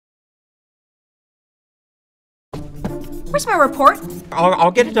Where's my report?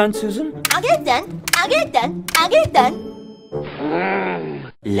 I'll get it done, Susan. I'll get it done. I'll get it done. I'll get it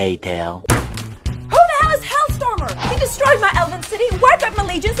done. Later. Who the hell is Hellstormer? He destroyed my Elven city, wiped out my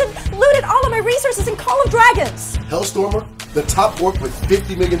legions, and looted all of my resources in Call of Dragons. Hellstormer? The top orc with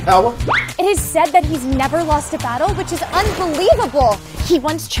 50 million power? It is said that he's never lost a battle, which is unbelievable. He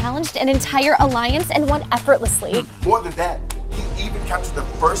once challenged an entire alliance and won effortlessly. More than that, he even captured the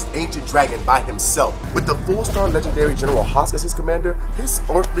first ancient dragon by himself. With the full-star legendary General Hosk as his commander, his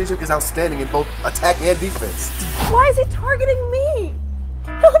orc legion is outstanding in both attack and defense. Why is he targeting me?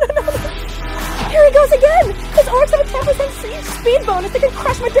 No. Here he goes again. His orcs have a 10% siege speed bonus that can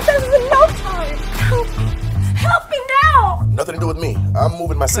crush my defenses in no time. Help me now! Nothing to do with me. I'm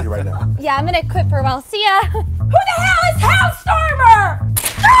moving my city right now. Yeah, I'm gonna quit for a while. See ya! Who the hell is Hellstormer?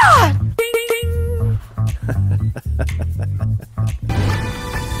 Ah!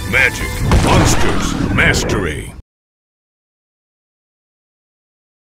 Magic, monsters, mastery.